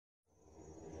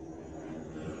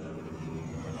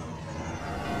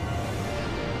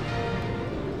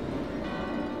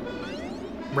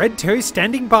Red 2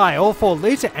 standing by, all for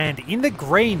lit and in the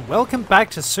green. Welcome back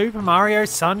to Super Mario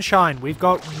Sunshine. We've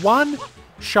got one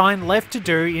shine left to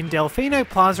do in Delfino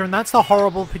Plaza, and that's the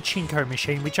horrible pachinko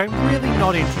machine, which I'm really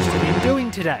not interested in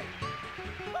doing today.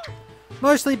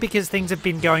 Mostly because things have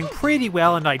been going pretty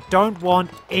well and I don't want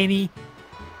any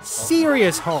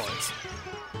serious horrors.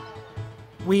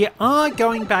 We are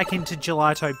going back into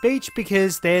Gelato Beach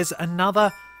because there's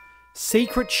another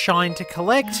secret shine to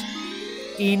collect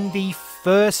in the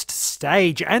first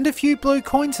stage, and a few blue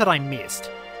coins that I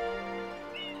missed.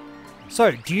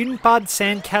 So, Dune Bud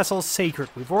Sandcastle's secret.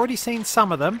 We've already seen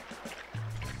some of them.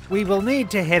 We will need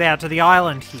to head out to the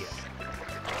island here.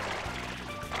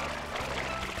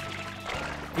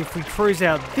 If we cruise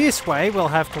out this way, we'll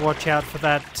have to watch out for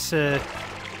that,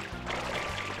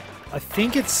 I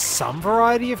think it's some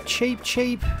variety of cheap.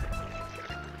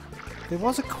 There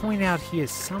was a coin out here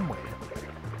somewhere.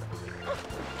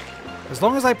 As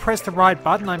long as I press the right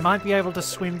button, I might be able to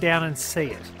swim down and see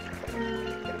it.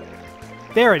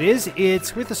 There it is.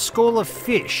 It's with a school of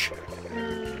fish.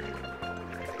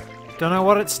 Don't know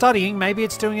what it's studying. Maybe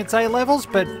it's doing its A-levels,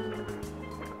 but...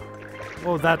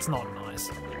 oh, that's not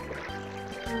nice.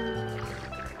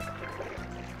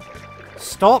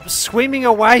 Stop swimming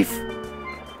away.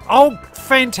 Oh,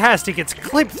 fantastic. It's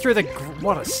clipped through the...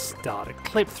 what a start. It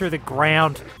clipped through the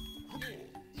ground.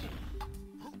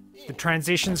 The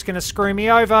transition's gonna screw me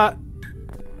over.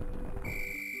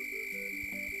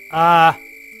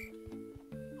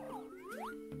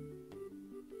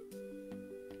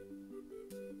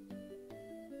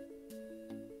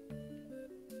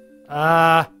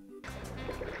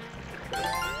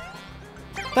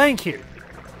 Thank you.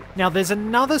 Now, there's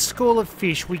another school of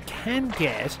fish we can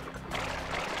get.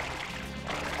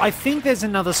 I think there's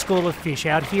another school of fish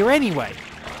out here anyway.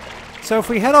 So if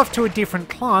we head off to a different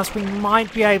class, we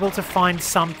might be able to find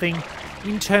something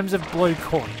in terms of blue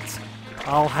coins.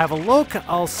 I'll have a look.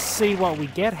 I'll see what we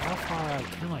get. How far out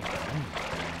can I go?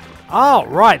 Oh,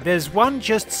 right. There's one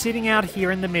just sitting out here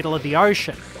in the middle of the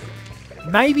ocean.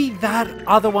 Maybe that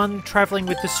other one traveling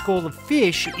with the school of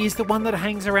fish is the one that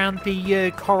hangs around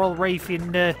the coral reef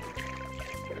in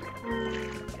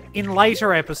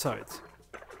later episodes.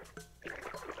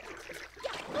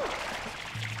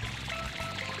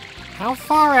 How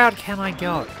far out can I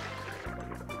go?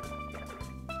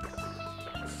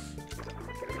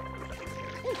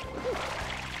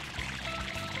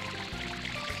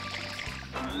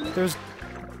 There's...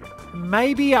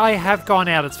 maybe I have gone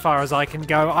out as far as I can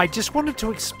go. I just wanted to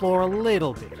explore a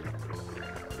little bit.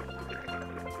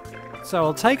 So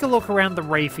I'll take a look around the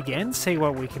reef again, see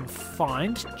what we can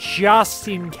find, just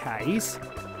in case.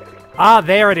 Ah,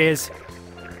 there it is.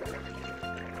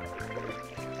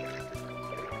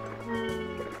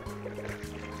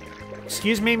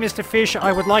 Excuse me, Mr. Fish,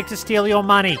 I would like to steal your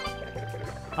money.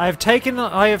 I have taken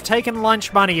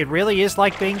lunch money. It really is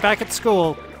like being back at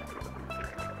school.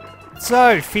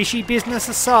 So, fishy business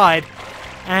aside,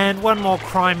 and one more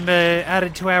crime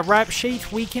added to our rap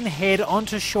sheet, we can head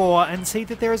onto shore and see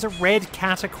that there is a red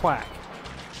cataquack.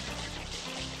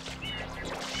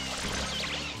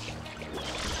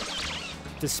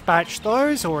 Dispatch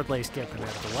those, or at least get them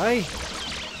out of the way.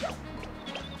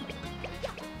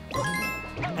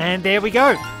 And there we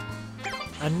go.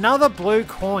 Another blue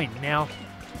coin. Now,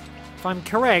 if I'm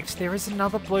correct, there is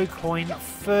another blue coin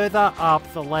further up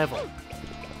the level.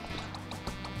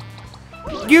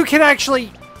 You can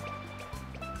actually...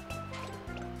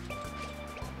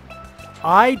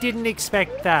 I didn't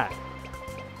expect that.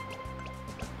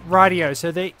 Rightio,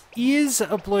 so there is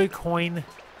a blue coin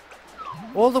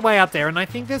all the way up there, and I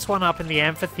think there's one up in the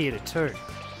amphitheater too.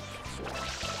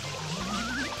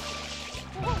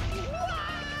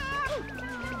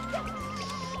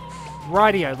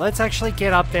 Rightio, let's actually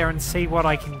get up there and see what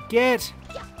I can get.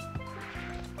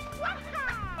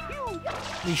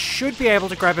 We should be able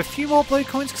to grab a few more blue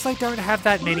coins because I don't have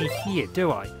that many here,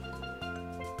 do I?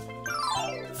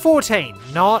 14.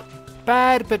 Not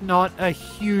bad, but not a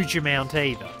huge amount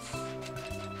either.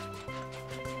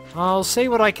 I'll see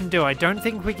what I can do. I don't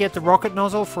think we get the rocket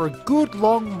nozzle for a good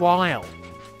long while,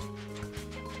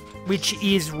 which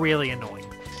is really annoying.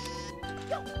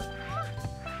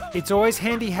 It's always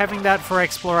handy having that for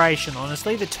exploration,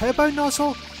 honestly. The turbo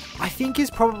nozzle, I think, is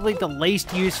probably the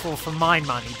least useful for my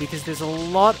money because there's a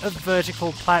lot of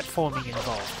vertical platforming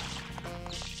involved.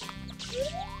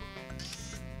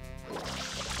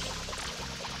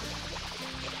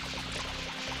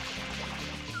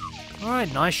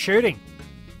 Alright, nice shooting.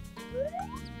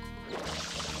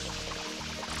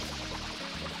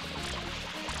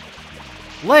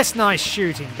 Less nice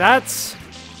shooting, that's...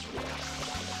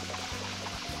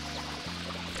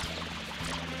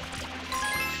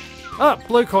 Oh,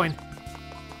 blue coin.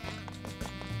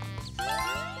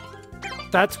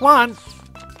 That's one.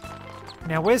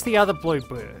 Now, where's the other blue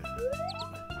bird?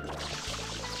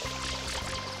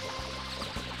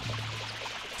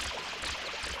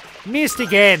 Missed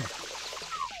again.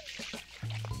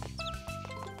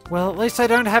 Well, at least I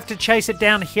don't have to chase it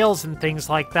down hills and things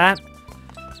like that.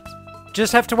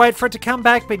 Just have to wait for it to come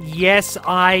back, but yes,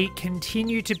 I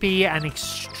continue to be an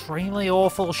extremely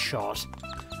awful shot.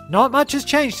 Not much has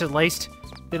changed, at least.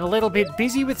 Been a little bit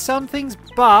busy with some things,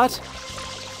 but...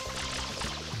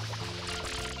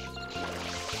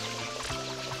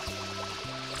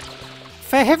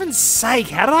 for heaven's sake,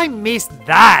 how did I miss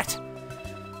that?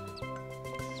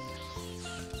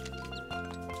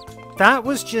 That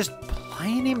was just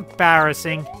plain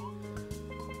embarrassing.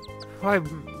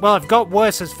 Well, I've got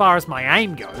worse as far as my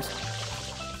aim goes.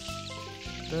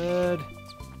 Bird.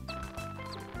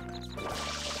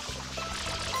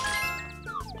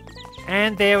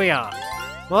 And there we are.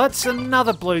 Well, that's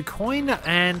another blue coin,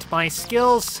 and my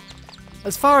skills,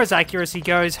 as far as accuracy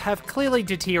goes, have clearly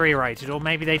deteriorated. Or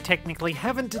maybe they technically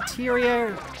haven't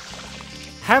deteriorated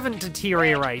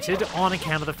on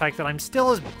account of the fact that I'm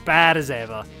still as bad as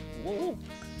ever.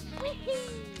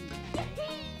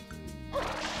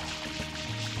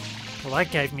 Well,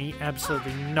 that gave me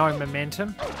absolutely no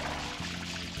momentum.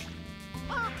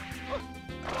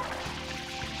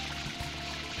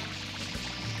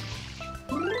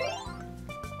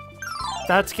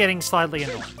 That's getting slightly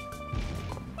annoying.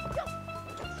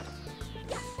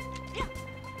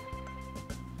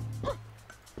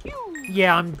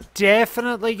 Yeah, I'm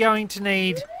definitely going to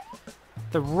need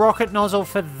the rocket nozzle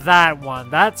for that one.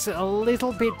 That's a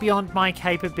little bit beyond my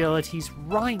capabilities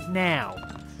right now.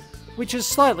 Which is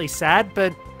slightly sad,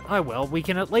 but oh well, we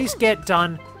can at least get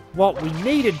done what we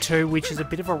needed to, which is a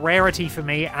bit of a rarity for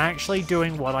me, actually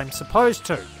doing what I'm supposed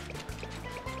to.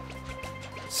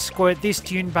 Squirt this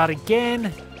dune butt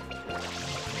again.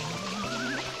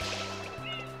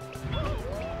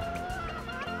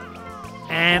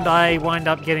 And I wind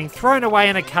up getting thrown away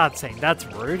in a cutscene. That's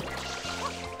rude.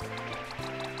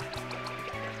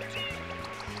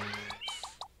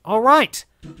 Alright,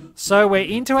 so we're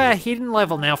into our hidden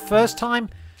level now. First time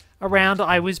around,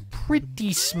 I was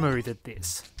pretty smooth at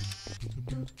this.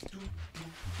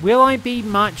 Will I be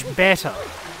much better?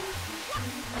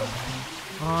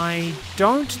 I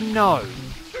don't know.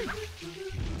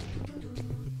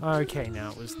 Okay, now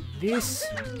it was this.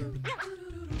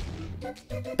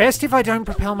 Best if I don't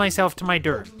propel myself to my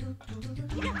doom.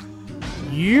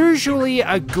 Usually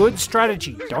a good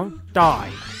strategy. Don't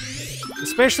die.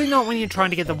 Especially not when you're trying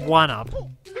to get the one-up.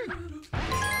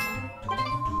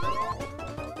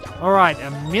 Alright,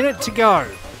 a minute to go.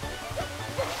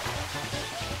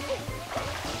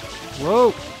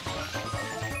 Whoa.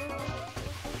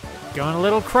 Going a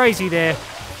little crazy there.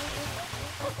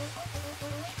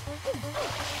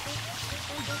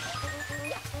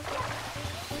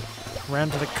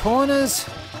 Round to the corners.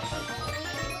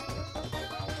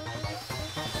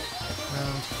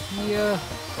 Round here.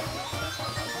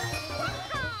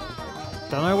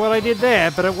 Don't know what I did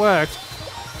there, but it worked.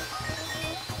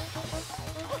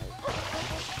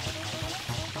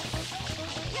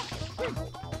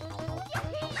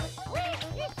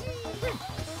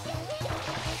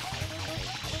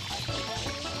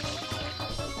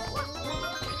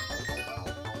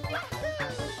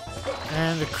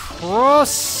 And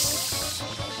across.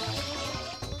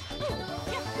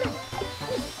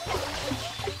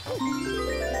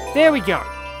 There we go.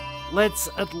 Let's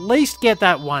at least get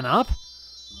that one up.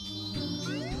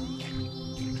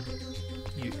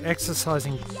 You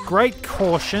exercising great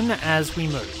caution as we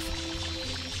move.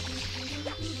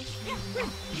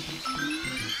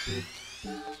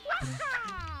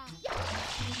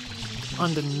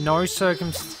 Under no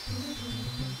circumstances.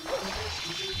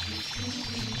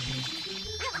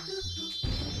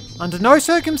 Under no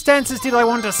circumstances did I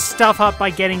want to stuff up by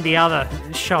getting the other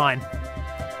shine.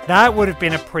 That would have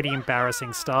been a pretty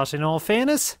embarrassing start, in all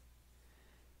fairness.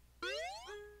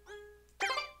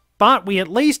 But we at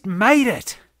least made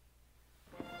it.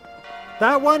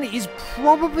 That one is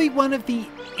probably one of the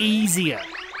easier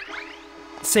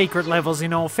secret levels,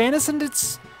 in all fairness, and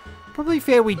it's probably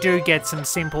fair we do get some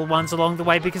simple ones along the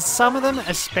way, because some of them,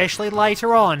 especially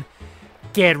later on,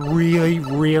 get really,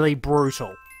 really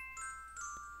brutal.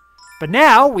 But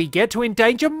now we get to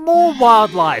endanger more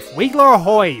wildlife. Wiggler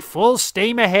ahoy, full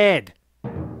steam ahead.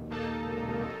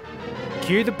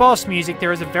 Cue the boss music.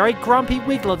 There is a very grumpy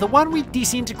Wiggler, the one we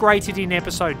disintegrated in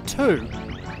episode 2,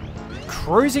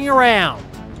 cruising around.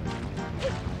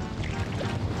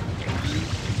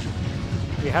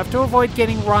 We have to avoid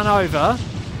getting run over.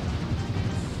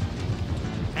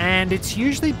 and it's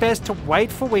usually best to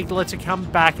wait for Wiggler to come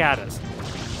back at us.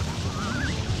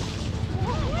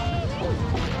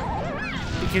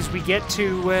 Because we get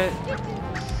to...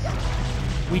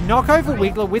 we knock over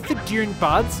Wiggler with the Dune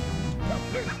Buds.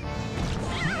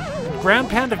 Ground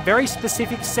pound a very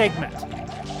specific segment.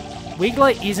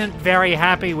 Wiggler isn't very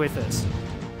happy with us.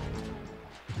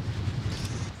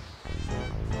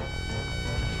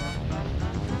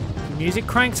 The music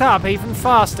cranks up even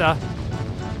faster.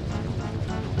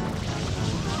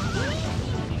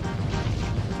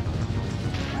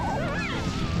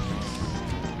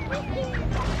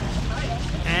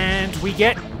 And we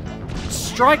get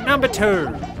strike number 2.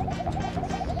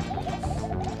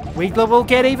 Wiggler will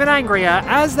get even angrier,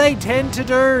 as they tend to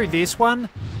do. This one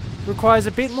requires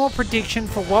a bit more prediction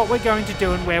for what we're going to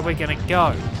do and where we're going to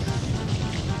go.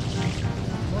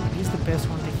 What is the best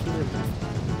one to hear this?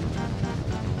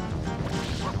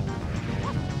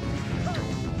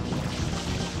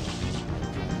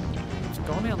 It's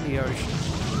gone out in the ocean.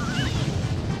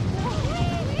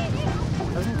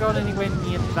 Hasn't gone anywhere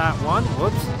near that one.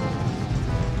 Whoops.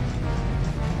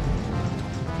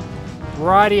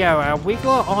 Rightio, our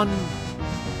Wiggler on...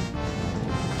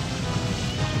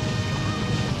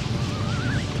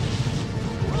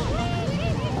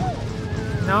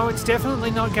 No, it's definitely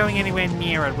not going anywhere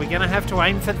near it. We're going to have to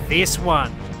aim for this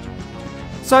one.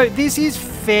 So this is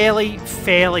fairly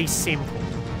simple.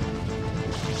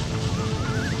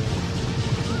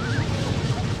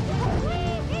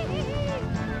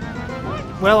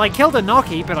 Well, I killed a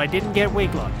Nocky, but I didn't get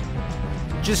Wiggler.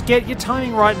 Just get your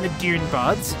timing right in the Dune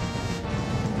Buds.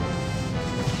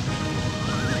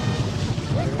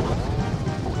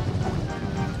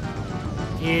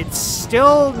 It's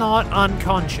still not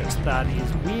unconscious. That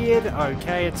is weird.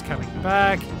 Okay, it's coming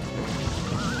back.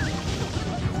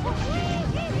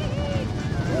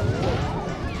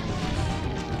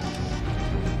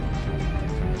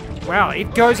 Wow,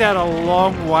 it goes out a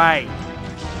long way.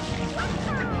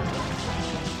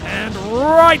 And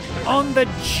right on the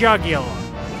jugular.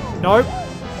 Nope.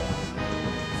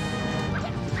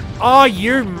 Oh,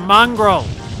 you mongrel.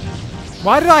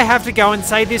 Why did I have to go and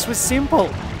say this was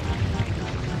simple?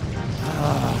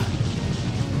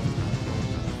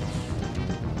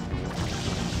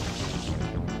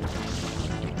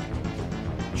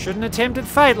 Shouldn't have tempted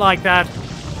fate like that.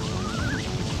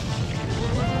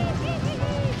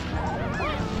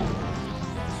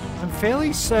 I'm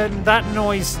fairly certain that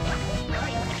noise...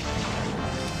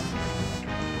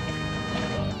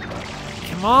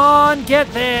 Come on,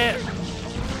 get there!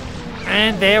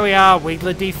 And there we are,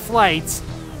 Wiggler deflates.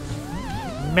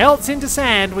 Melts into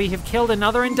sand, we have killed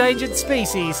another endangered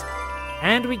species.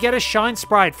 And we get a shine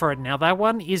sprite for it. Now that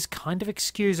one is kind of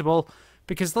excusable,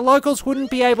 because the locals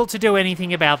wouldn't be able to do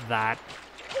anything about that.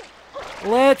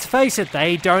 Let's face it,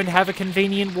 they don't have a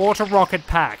convenient water rocket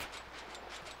pack.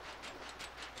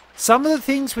 Some of the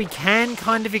things we can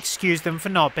kind of excuse them for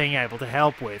not being able to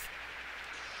help with.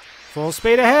 Full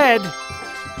speed ahead.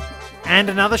 And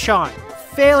another shine.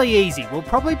 Fairly easy. We'll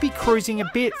probably be cruising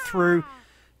a bit through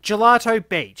Gelato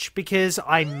Beach, because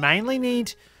I mainly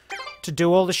need to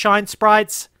do all the shine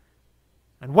sprites.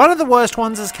 And one of the worst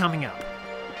ones is coming up.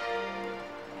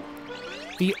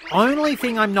 The only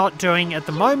thing I'm not doing at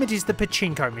the moment is the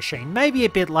pachinko machine, maybe a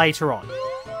bit later on.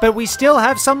 But we still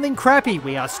have something crappy.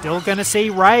 We are still going to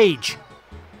see rage.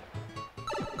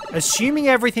 Assuming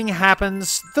everything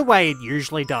happens the way it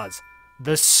usually does.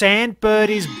 The sandbird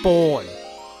is born.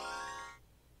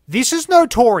 This is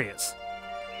notorious.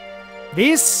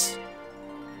 This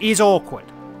is awkward.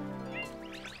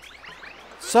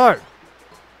 So,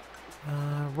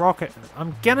 rocket.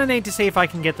 I'm gonna need to see if I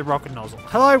can get the rocket nozzle.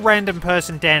 Hello, random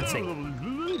person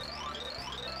dancing.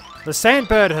 The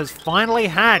sandbird has finally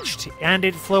hatched, and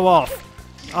it flew off.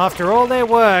 After all their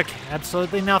work,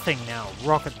 absolutely nothing now.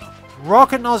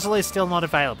 Rocket nozzle is still not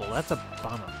available. That's a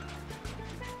bummer.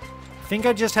 I think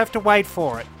I just have to wait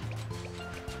for it.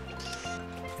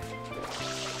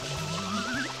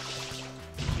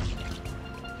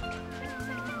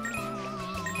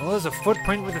 Well, there's a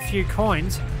footprint with a few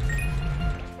coins.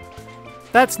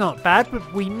 That's not bad,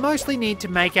 but we mostly need to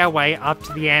make our way up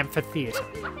to the amphitheater.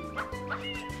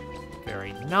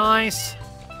 Very nice.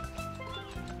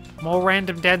 More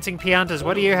random dancing piantas.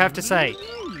 What do you have to say?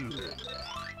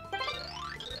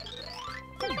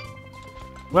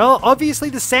 Well, obviously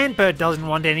the sandbird doesn't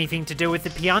want anything to do with the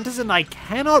piantas, and I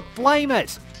cannot blame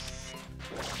it.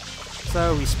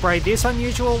 So we spray this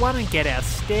unusual one and get our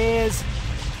stairs.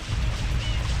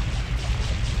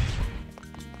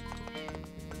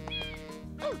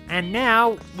 And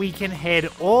now we can head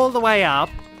all the way up,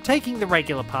 taking the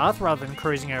regular path rather than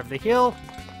cruising over the hill.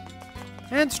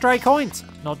 And stray coins.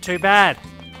 Not too bad.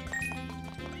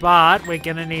 But we're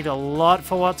going to need a lot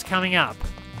for what's coming up.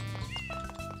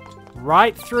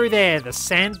 Right through there, the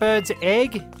sandbird's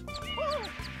egg.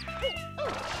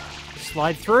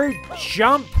 Slide through,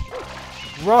 jump,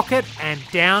 rocket, and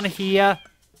down here.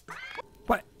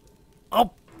 What?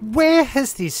 Oh, where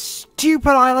has this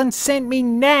stupid island sent me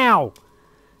now?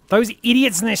 Those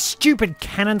idiots and their stupid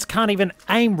cannons can't even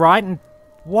aim right, and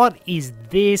what is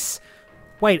this?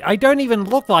 Wait, I don't even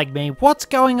look like me. What's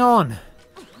going on?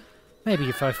 Maybe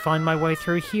if I find my way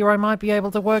through here, I might be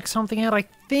able to work something out. I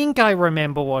think I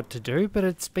remember what to do, but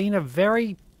it's been a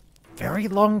very, very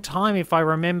long time if I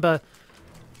remember.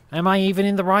 Am I even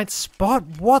in the right spot?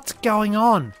 What's going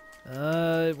on?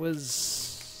 It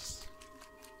was...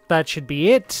 That should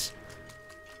be it.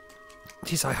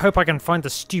 Jeez, I hope I can find the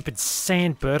stupid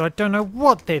sandbird. I don't know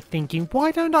what they're thinking.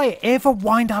 Why don't I ever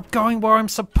wind up going where I'm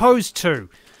supposed to?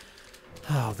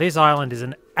 Oh, this island is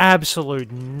an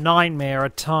absolute nightmare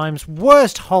at times.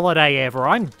 Worst holiday ever.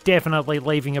 I'm definitely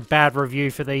leaving a bad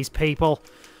review for these people.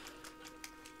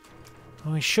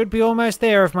 We should be almost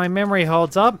there if my memory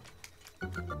holds up.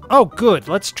 Oh, good.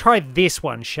 Let's try this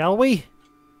one, shall we?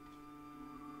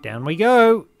 Down we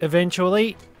go,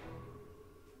 eventually.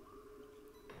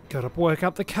 Gotta work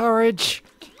up the courage.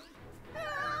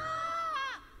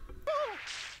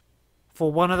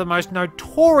 For one of the most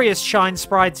notorious shine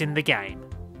sprites in the game.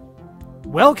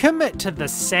 Welcome to The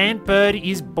Sandbird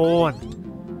is Born.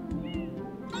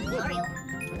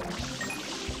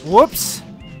 Whoops.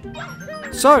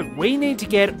 So, we need to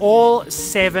get all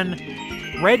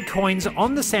 7 red coins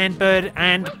on the sandbird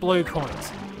and blue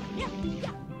coins.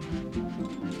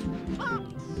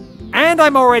 And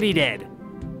I'm already dead.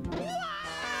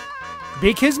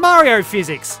 Because Mario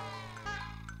physics.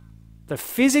 The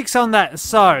physics on that,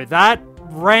 so that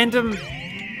random...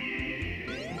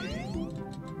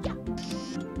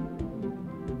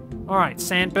 Alright,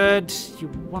 Sandbird, you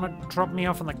want to drop me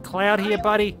off on the cloud here,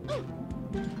 buddy?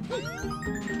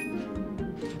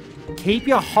 Keep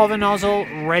your hover nozzle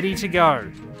ready to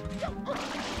go.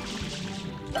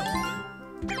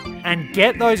 And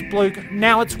get those blue...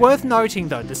 Now, it's worth noting,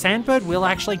 though, the Sandbird will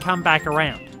actually come back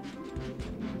around.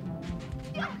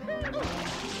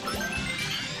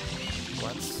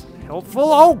 What's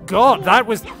helpful? Oh, God, that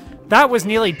was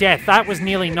nearly death. That was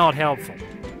nearly not helpful.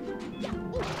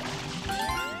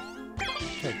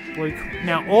 Okay, blue...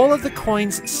 Now, all of the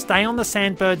coins stay on the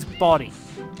Sandbird's body.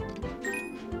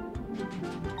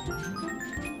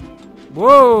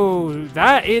 Whoa,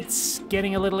 it's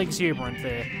getting a little exuberant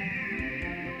there.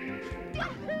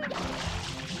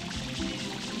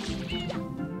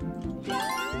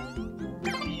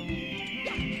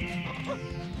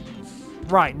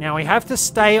 Right, now we have to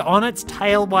stay on its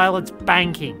tail while it's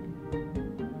banking.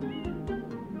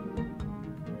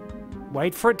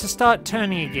 Wait for it to start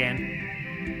turning again.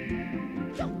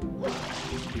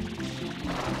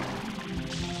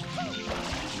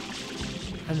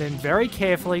 And then very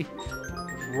carefully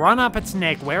run up its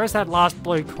neck. Where is that last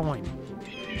blue coin?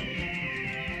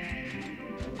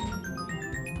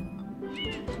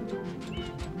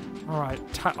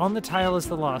 Alright, on the tail is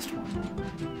the last one.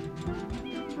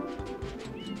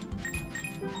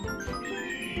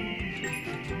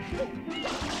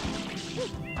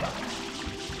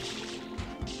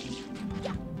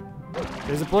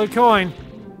 There's a blue coin.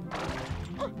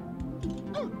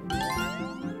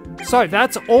 So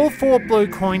that's all 4 blue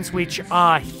coins which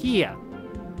are here.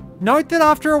 Note that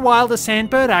after a while the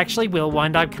Sandbird actually will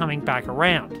wind up coming back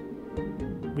around.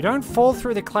 We don't fall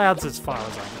through the clouds as far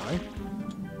as I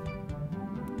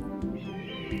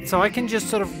know. So I can just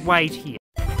sort of wait here.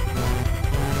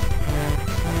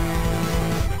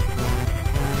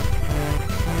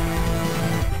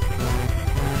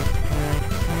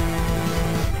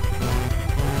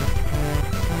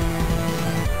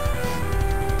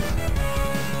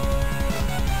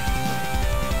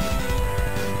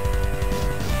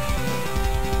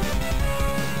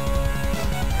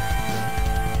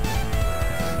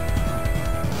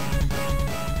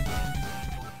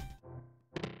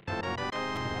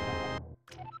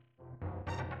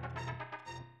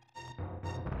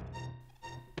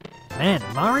 Man,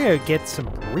 Mario gets some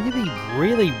really,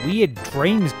 really weird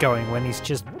dreams going when he's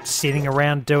just sitting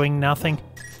around doing nothing.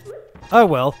 Oh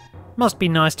well, must be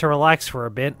nice to relax for a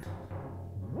bit.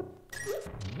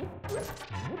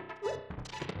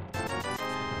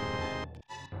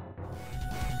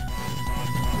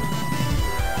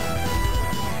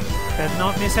 Better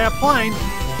not miss our plane.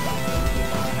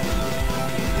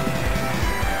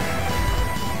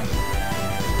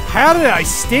 How did I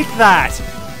stick that?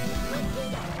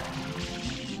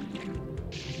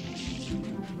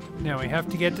 Now we have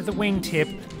to get to the wingtip.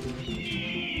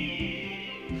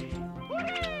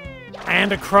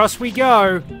 And across we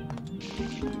go.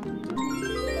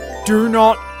 Do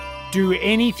not do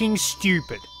anything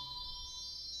stupid.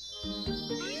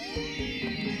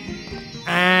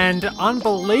 And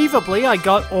unbelievably, I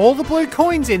got all the blue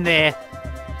coins in there.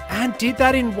 And did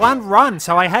that in one run,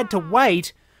 so I had to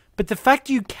wait. But the fact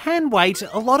you can wait,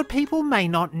 a lot of people may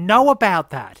not know about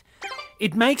that.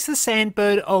 It makes the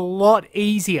sandbird a lot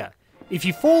easier. If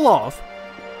you fall off,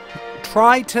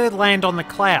 try to land on the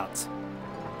clouds.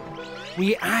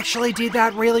 We actually did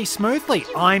that really smoothly.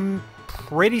 I'm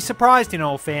pretty surprised, in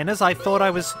all fairness. I thought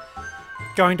I was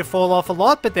going to fall off a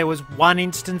lot, but there was one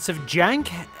instance of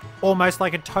jank, almost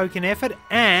like a token effort,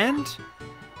 and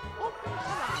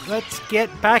let's get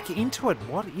back into it.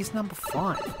 What is number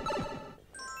 5?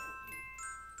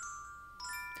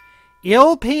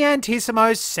 Il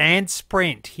Piantissimo Sand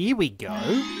Sprint. Here we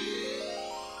go.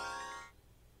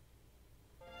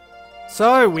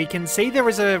 So, we can see there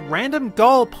is a random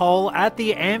goal pole at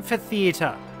the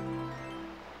amphitheatre.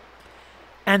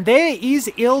 And there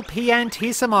is Il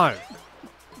Piantissimo.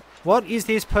 What is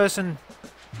this person?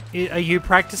 Are you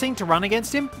practicing to run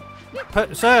against him?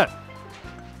 Sir!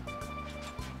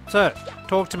 Sir,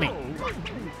 talk to me.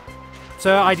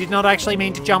 Sir, I did not actually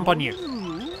mean to jump on you.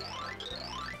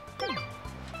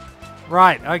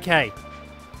 Right, okay.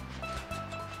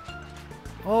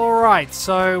 Alright,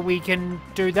 so we can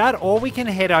do that, or we can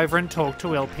head over and talk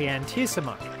to Il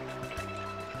Piantissimo.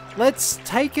 Let's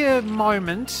take a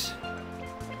moment.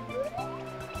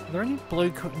 Are there any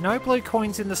no blue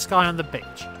coins in the sky on the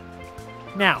beach?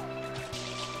 Now,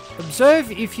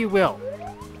 observe if you will.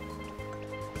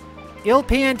 Il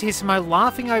Piantissimo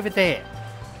laughing over there.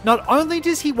 Not only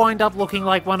does he wind up looking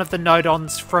like one of the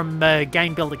Nodons from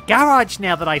Game Builder Garage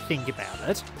now that I think about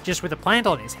it, just with a plant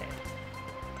on his head,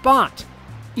 but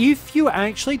if you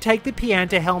actually take the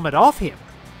Pianta helmet off him,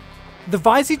 the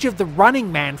visage of the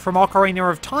Running Man from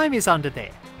Ocarina of Time is under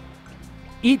there.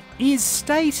 It is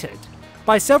stated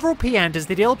by several Piantas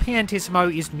that Il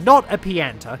Piantissimo is not a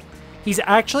Pianta. He's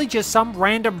actually just some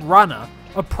random runner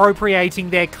appropriating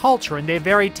their culture, and they're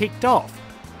very ticked off.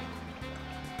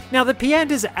 Now, the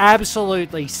Piantas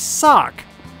absolutely suck.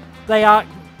 They are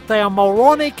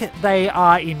moronic, they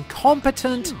are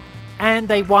incompetent, and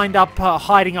they wind up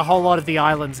hiding a whole lot of the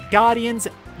island's guardians.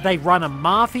 They run a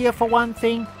mafia, for one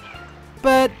thing.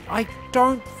 But I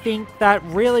don't think that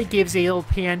really gives Il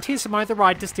Piantissimo the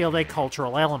right to steal their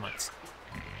cultural elements.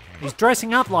 He's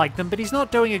dressing up like them, but he's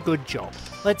not doing a good job.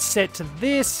 Let's set to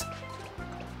this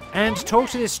and talk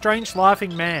to this strange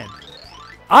laughing man.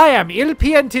 I am Il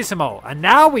Piantissimo, and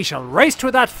now we shall race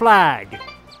to that flag.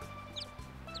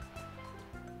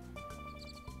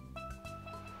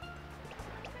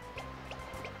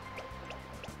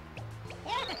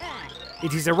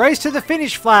 It is a race to the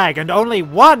finish flag, and only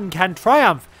one can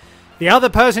triumph. The other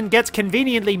person gets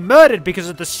conveniently murdered because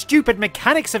of the stupid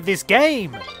mechanics of this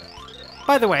game.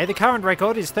 By the way, the current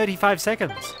record is 35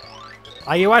 seconds.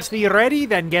 Are you at the ready?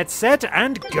 Then get set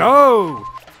and go!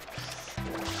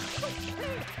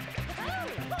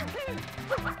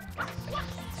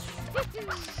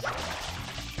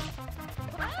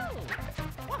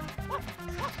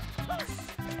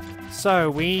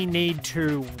 So we need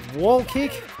to wall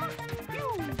kick.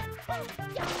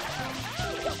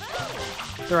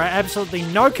 There are absolutely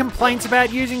no complaints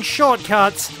about using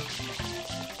shortcuts.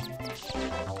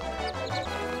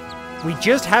 We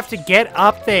just have to get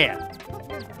up there.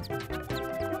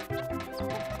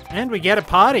 And we get a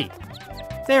party.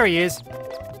 There he is.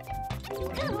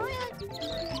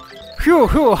 Phew,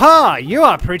 hoo, ha! You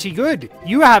are pretty good.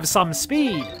 You have some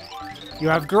speed. You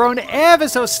have grown ever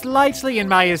so slightly in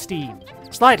my esteem.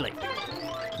 Slightly.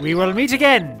 We will meet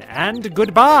again, and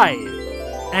goodbye.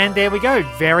 And there we go.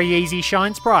 Very easy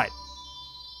Shine Sprite.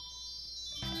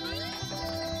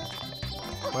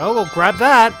 Well, we'll grab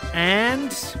that,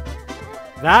 and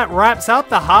that wraps up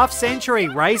the half century.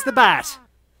 Raise the bat.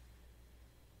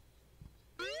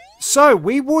 So,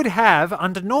 we would have,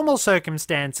 under normal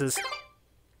circumstances,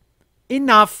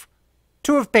 enough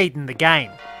to have beaten the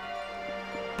game.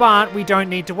 But we don't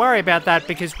need to worry about that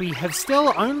because we have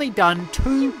still only done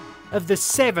 2 of the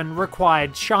 7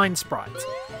 required Shine Sprites.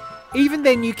 Even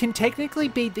then, you can technically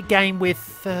beat the game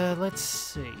with, let's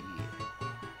see,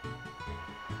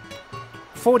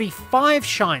 45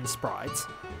 Shine Sprites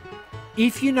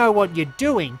if you know what you're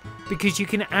doing, because you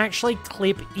can actually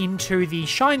clip into the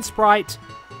Shine Sprite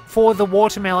for the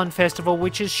Watermelon Festival,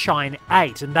 which is Shine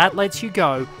 8, and that lets you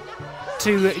go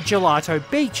to Gelato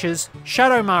Beach's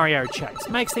Shadow Mario Chase.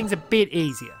 Makes things a bit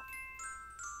easier.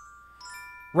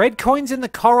 Red coins in the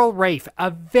coral reef. A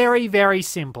very, very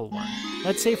simple one.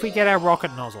 Let's see if we get our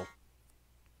rocket nozzle.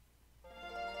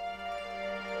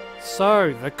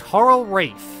 So, the coral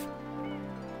reef.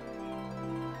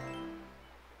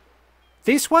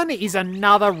 This one is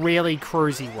another really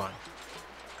cruisy one.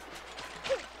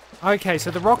 Okay,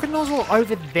 so the rocket nozzle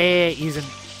over there isn't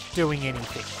doing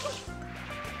anything.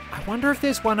 I wonder if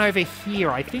there's one over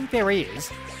here. I think there is.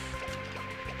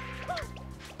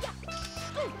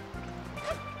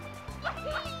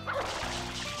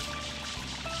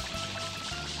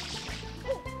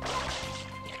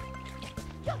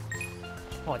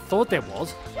 Oh, I thought there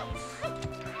was.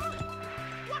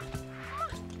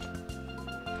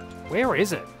 Where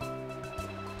is it?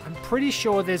 I'm pretty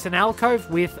sure there's an alcove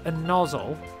with a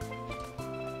nozzle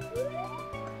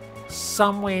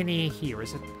somewhere near here,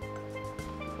 is it?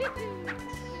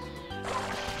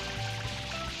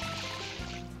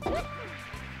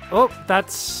 Oh,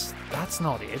 that's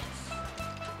not it.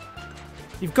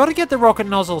 You've got to get the rocket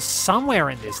nozzle somewhere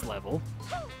in this level.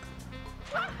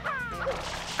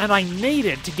 And I need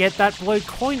it to get that blue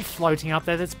coin floating up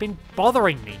there that's been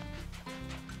bothering me.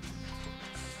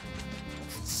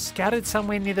 It's scattered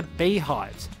somewhere near the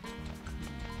beehives.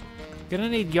 Gonna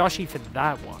need Yoshi for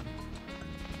that one.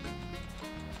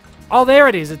 Oh, there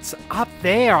it is. It's up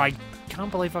there. I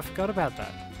can't believe I forgot about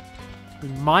that. We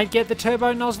might get the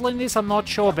turbo nozzle in this. I'm not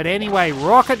sure. But anyway,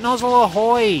 rocket nozzle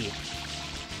ahoy!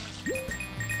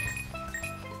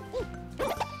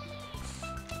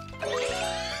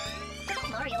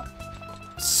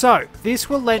 So, this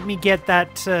will let me get that,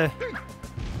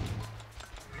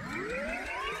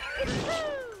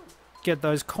 get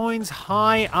those coins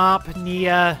high up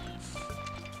near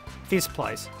this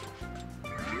place.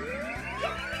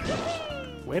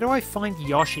 Where do I find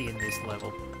Yoshi in this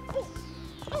level?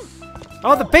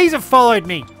 Oh, the bees have followed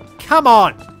me! Come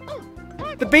on!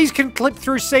 The bees can clip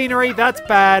through scenery, that's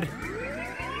bad.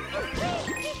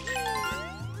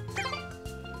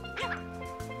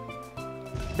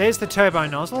 There's the turbo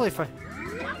nozzle, if I...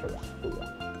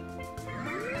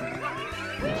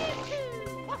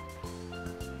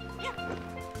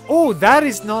 Oh, that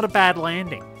is not a bad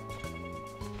landing.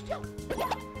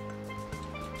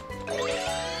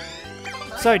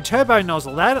 So, turbo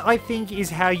nozzle, that I think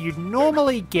is how you'd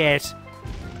normally get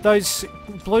those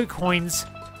blue coins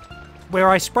where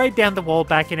I sprayed down the wall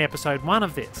back in episode 1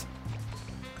 of this.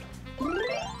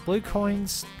 Blue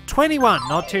coins, 21,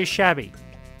 not too shabby.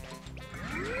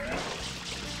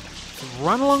 So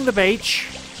run along the beach.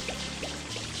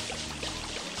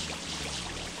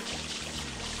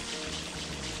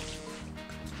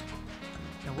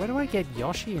 Now, where do I get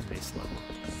Yoshi in this level?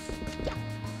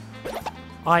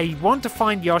 I want to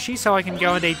find Yoshi so I can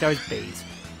go and eat those bees.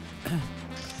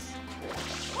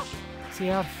 Is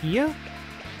he out here?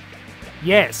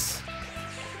 Yes.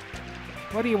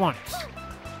 What do you want?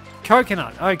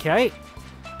 Coconut, okay.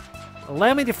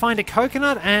 Allow me to find a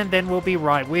coconut and then we'll be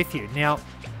right with you. Now...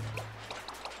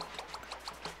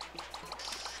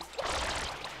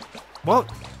 What?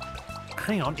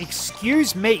 Hang on,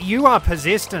 excuse me, you are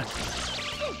persistent.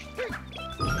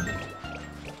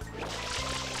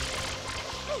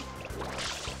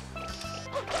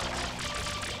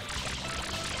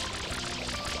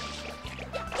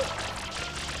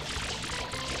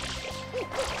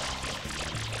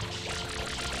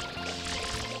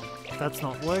 That's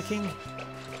not working.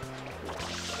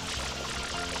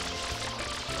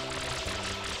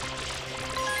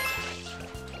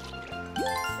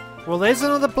 Well, there's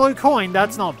another blue coin.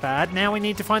 That's not bad. Now we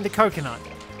need to find the coconut.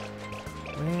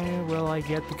 Where will I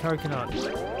get the coconut?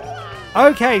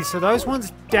 Okay, so those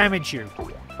ones damage you.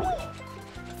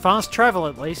 Fast travel,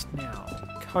 at least. Now,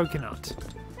 coconut.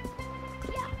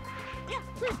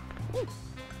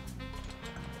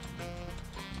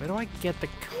 Where do I get the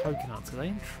coconuts? Are they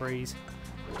in trees?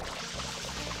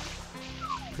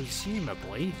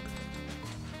 Presumably.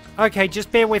 Okay,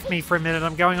 just bear with me for a minute.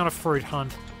 I'm going on a fruit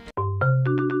hunt.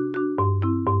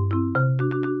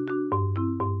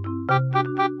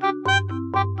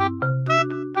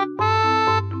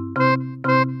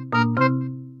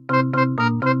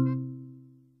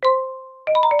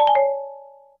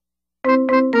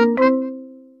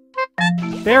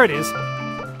 There it is.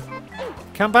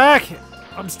 Come back!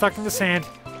 I'm stuck in the sand.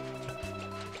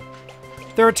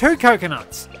 There are 2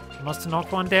 coconuts. I must have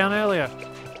knocked one down earlier.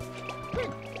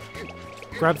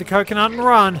 Grab the coconut and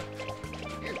run.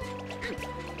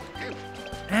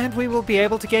 And we will be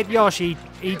able to get Yoshi,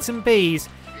 eat some bees,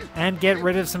 and get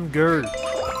rid of some goo.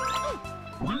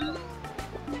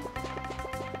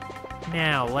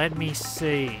 Now, let me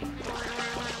see.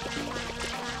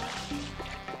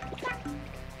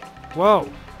 Whoa.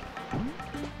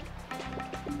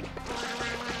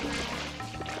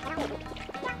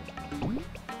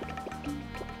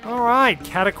 Alright,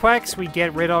 Cataquacks we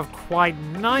get rid of quite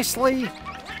nicely.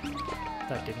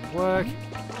 That didn't work.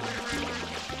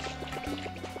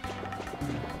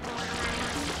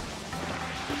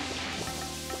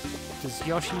 Does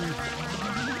Yoshi...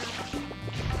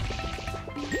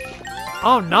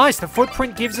 Oh, nice! The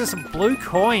footprint gives us a blue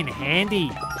coin.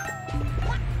 Handy.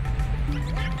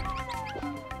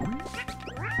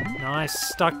 Nice.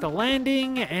 Stuck the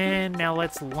landing, and now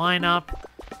let's line up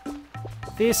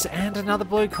this, and another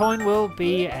blue coin will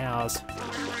be ours.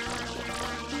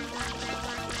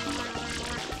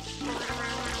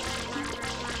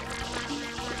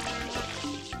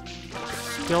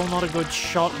 Still not a good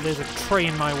shot. There's a tree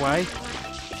in my way.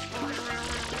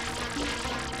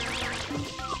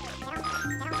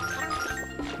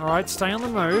 Alright, stay on the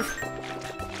move.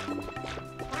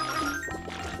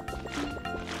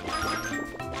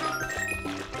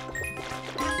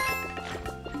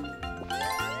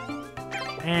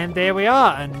 And there we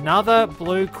are, another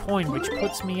blue coin, which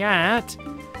puts me at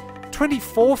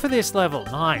 24 for this level.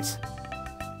 Nice.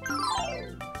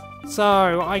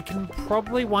 So, I can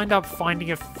probably wind up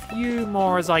finding a few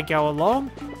more as I go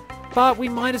along, but we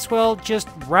might as well just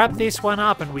wrap this one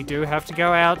up, and we do have to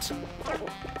go out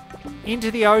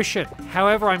into the ocean.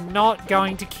 However, I'm not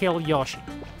going to kill Yoshi.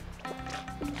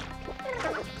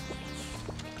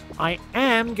 I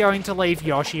am going to leave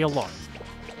Yoshi alone.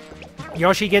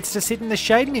 Yoshi gets to sit in the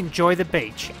shade and enjoy the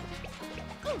beach.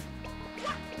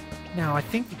 Now, I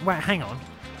think... Wait, hang on.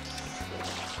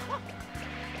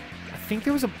 I think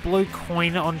there was a blue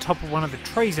coin on top of one of the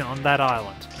trees on that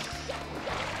island.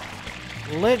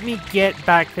 Let me get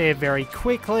back there very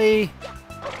quickly.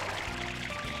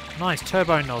 Nice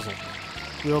turbo nozzle.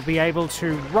 We'll be able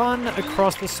to run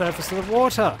across the surface of the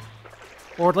water.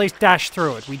 Or at least dash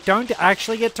through it. We don't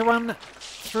actually get to run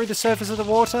through the surface of the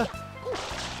water.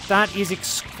 That is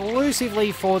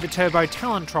exclusively for the Turbo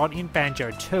Talon Trot in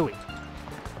Banjo-Tooie.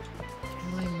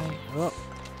 Oh.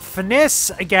 Finesse,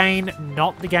 again,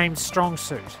 not the game's strong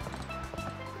suit.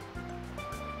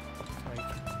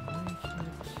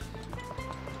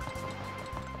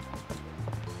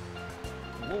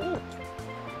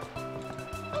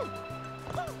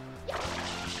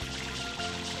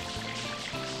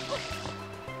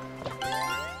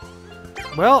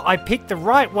 Well, I picked the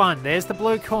right one. There's the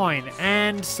blue coin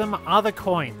and some other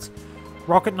coins.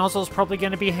 Rocket nozzle's probably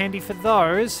going to be handy for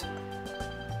those.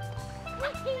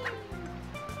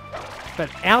 But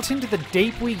out into the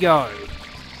deep we go.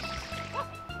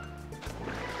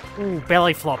 Ooh,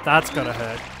 belly flop. That's got to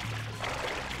hurt.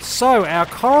 So, our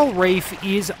coral reef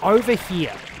is over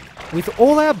here. With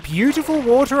all our beautiful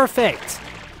water effects,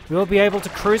 we'll be able to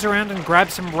cruise around and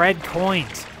grab some red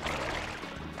coins.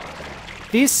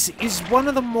 This is one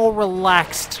of the more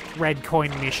relaxed red coin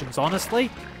missions, honestly.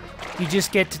 You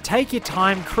just get to take your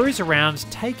time, cruise around,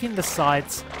 take in the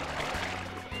sights,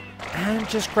 and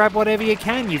just grab whatever you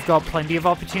can. You've got plenty of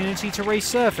opportunity to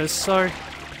resurface, so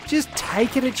just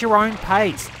take it at your own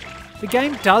pace. The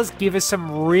game does give us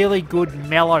some really good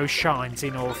mellow shines,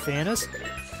 in all fairness.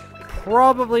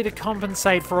 Probably to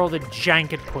compensate for all the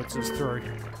jank it puts us through.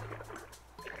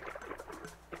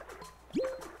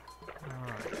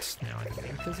 Now I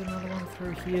think there's another one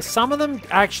through here. Some of them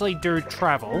actually do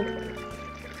travel.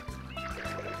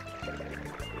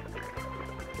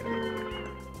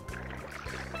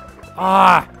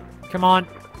 Ah! Come on.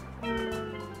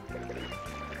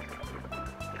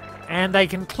 And they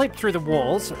can clip through the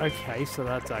walls. Okay, so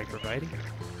that's aggravating.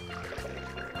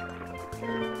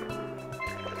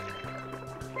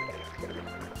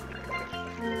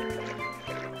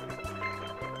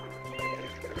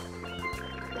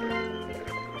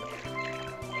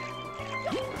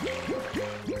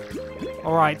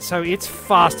 Alright, so it's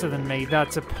faster than me.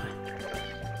 That's a...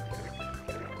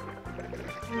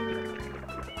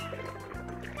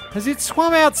 Has it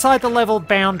swum outside the level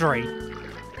boundary?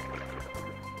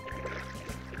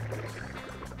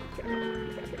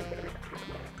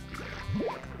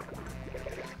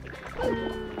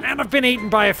 And I've been eaten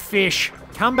by a fish.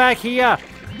 Come back here.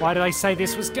 Why did I say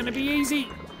this was going to be easy?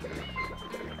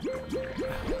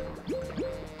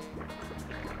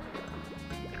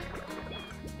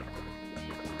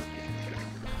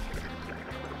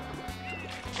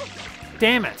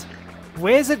 Damn it.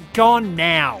 Where's it gone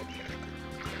now?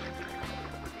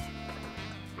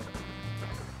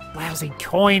 Lousy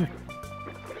coin.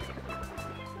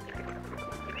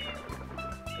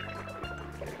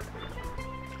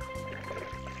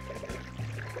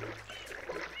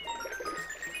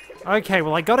 Okay,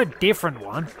 well I got a different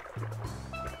one.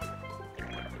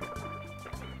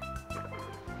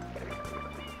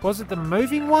 Was it the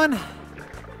moving one?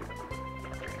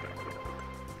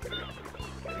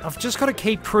 I've just got to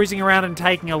keep cruising around and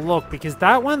taking a look because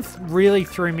that one really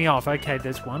threw me off. Okay,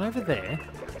 there's one over there.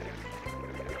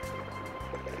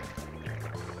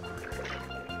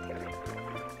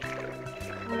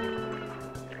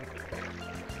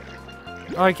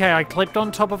 Okay, I clipped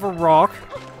on top of a rock.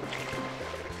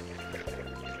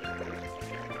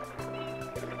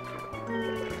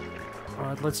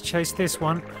 Alright, let's chase this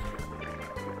one.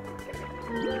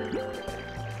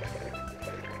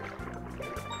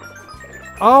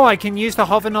 Oh, I can use the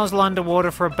hover nozzle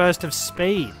underwater for a burst of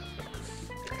speed.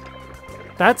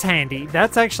 That's handy.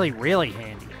 That's actually really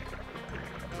handy.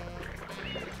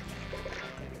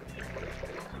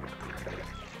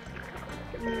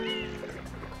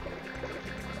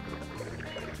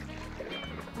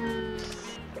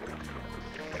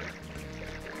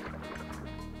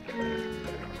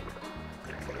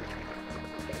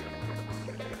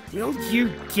 Will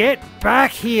you get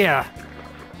back here?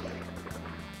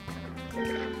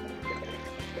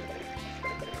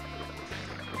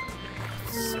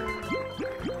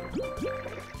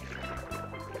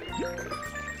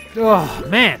 Oh,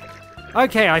 man.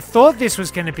 Okay, I thought this was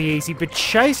going to be easy, but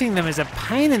chasing them is a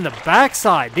pain in the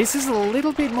backside. This is a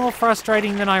little bit more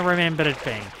frustrating than I remembered it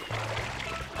being.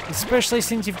 Especially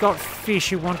since you've got fish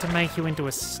who want to make you into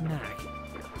a snack.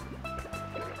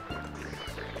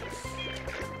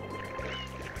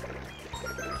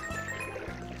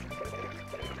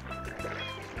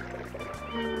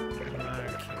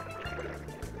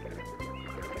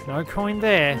 No coin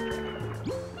there.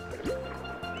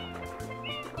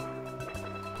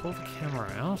 Pull the camera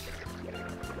out.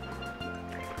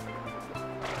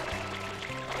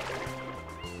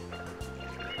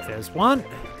 There's one.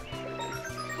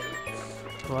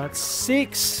 Well, that's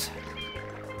 6.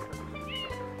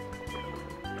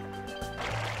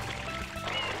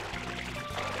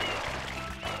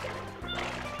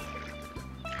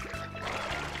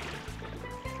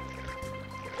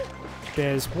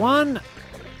 There's 1.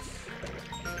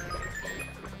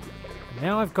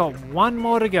 Now I've got 1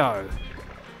 more to go.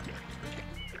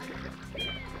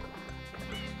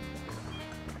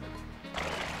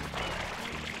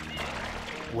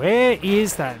 Where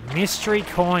is that mystery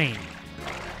coin?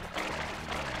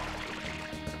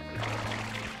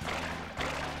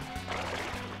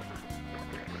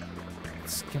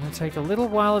 It's going to take a little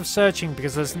while of searching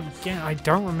because I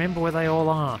don't remember where they all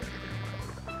are.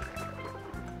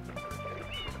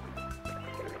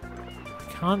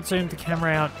 Can't zoom the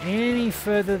camera out any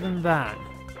further than that.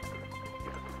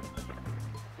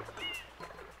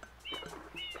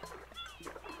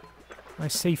 I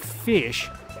see fish.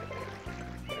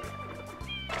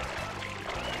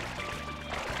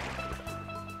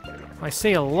 I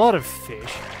see a lot of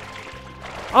fish.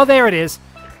 Oh, there it is.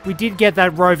 We did get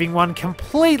that roving one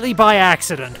completely by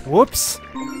accident. Whoops.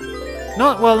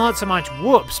 Not so much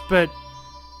whoops, but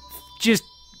just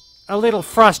a little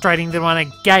frustrating that when I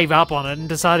gave up on it and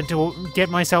decided to get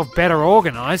myself better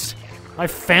organized, I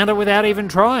found it without even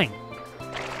trying.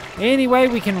 Anyway,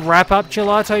 we can wrap up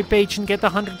Gelato Beach and get the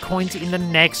 100 coins in the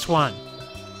next one.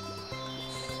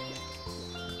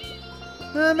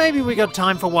 Maybe we got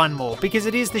time for one more, because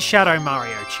it is the Shadow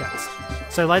Mario chase.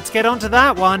 So let's get on to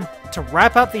that one to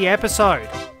wrap up the episode.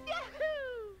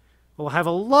 We'll have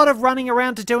a lot of running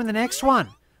around to do in the next one,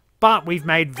 but we've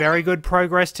made very good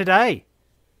progress today.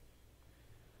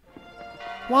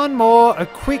 One more, a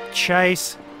quick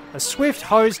chase, a swift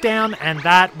hose down, and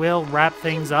that will wrap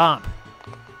things up.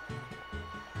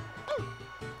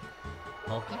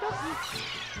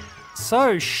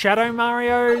 So, Shadow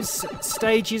Mario's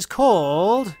stage is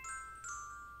called...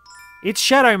 It's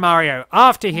Shadow Mario,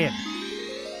 after him.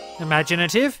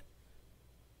 Imaginative.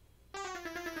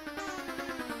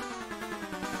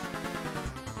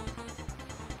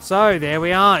 So, there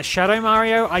we are. Shadow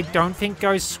Mario, I don't think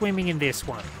goes swimming in this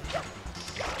one.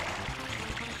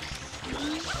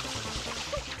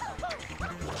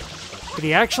 But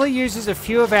he actually uses a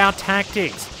few of our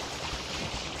tactics.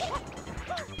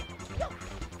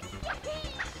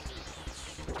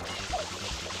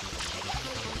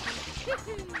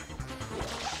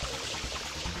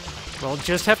 We'll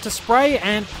just have to spray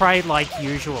and pray like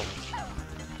usual.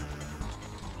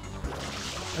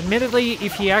 Admittedly,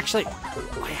 if he actually...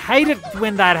 I hate it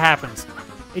when that happens.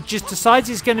 It just decides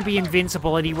he's going to be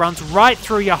invincible and he runs right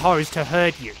through your hose to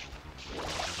hurt you.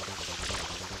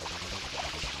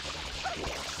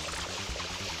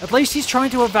 At least he's trying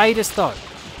to evade us, though.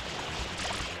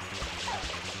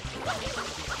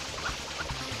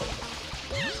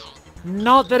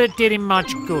 Not that it did him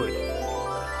much good.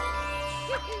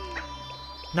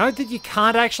 Note that you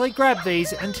can't actually grab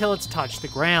these until it's touched the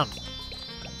ground.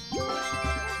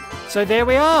 So there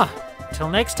we are.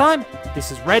 Until next time,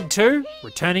 this is Red 2,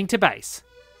 returning to base.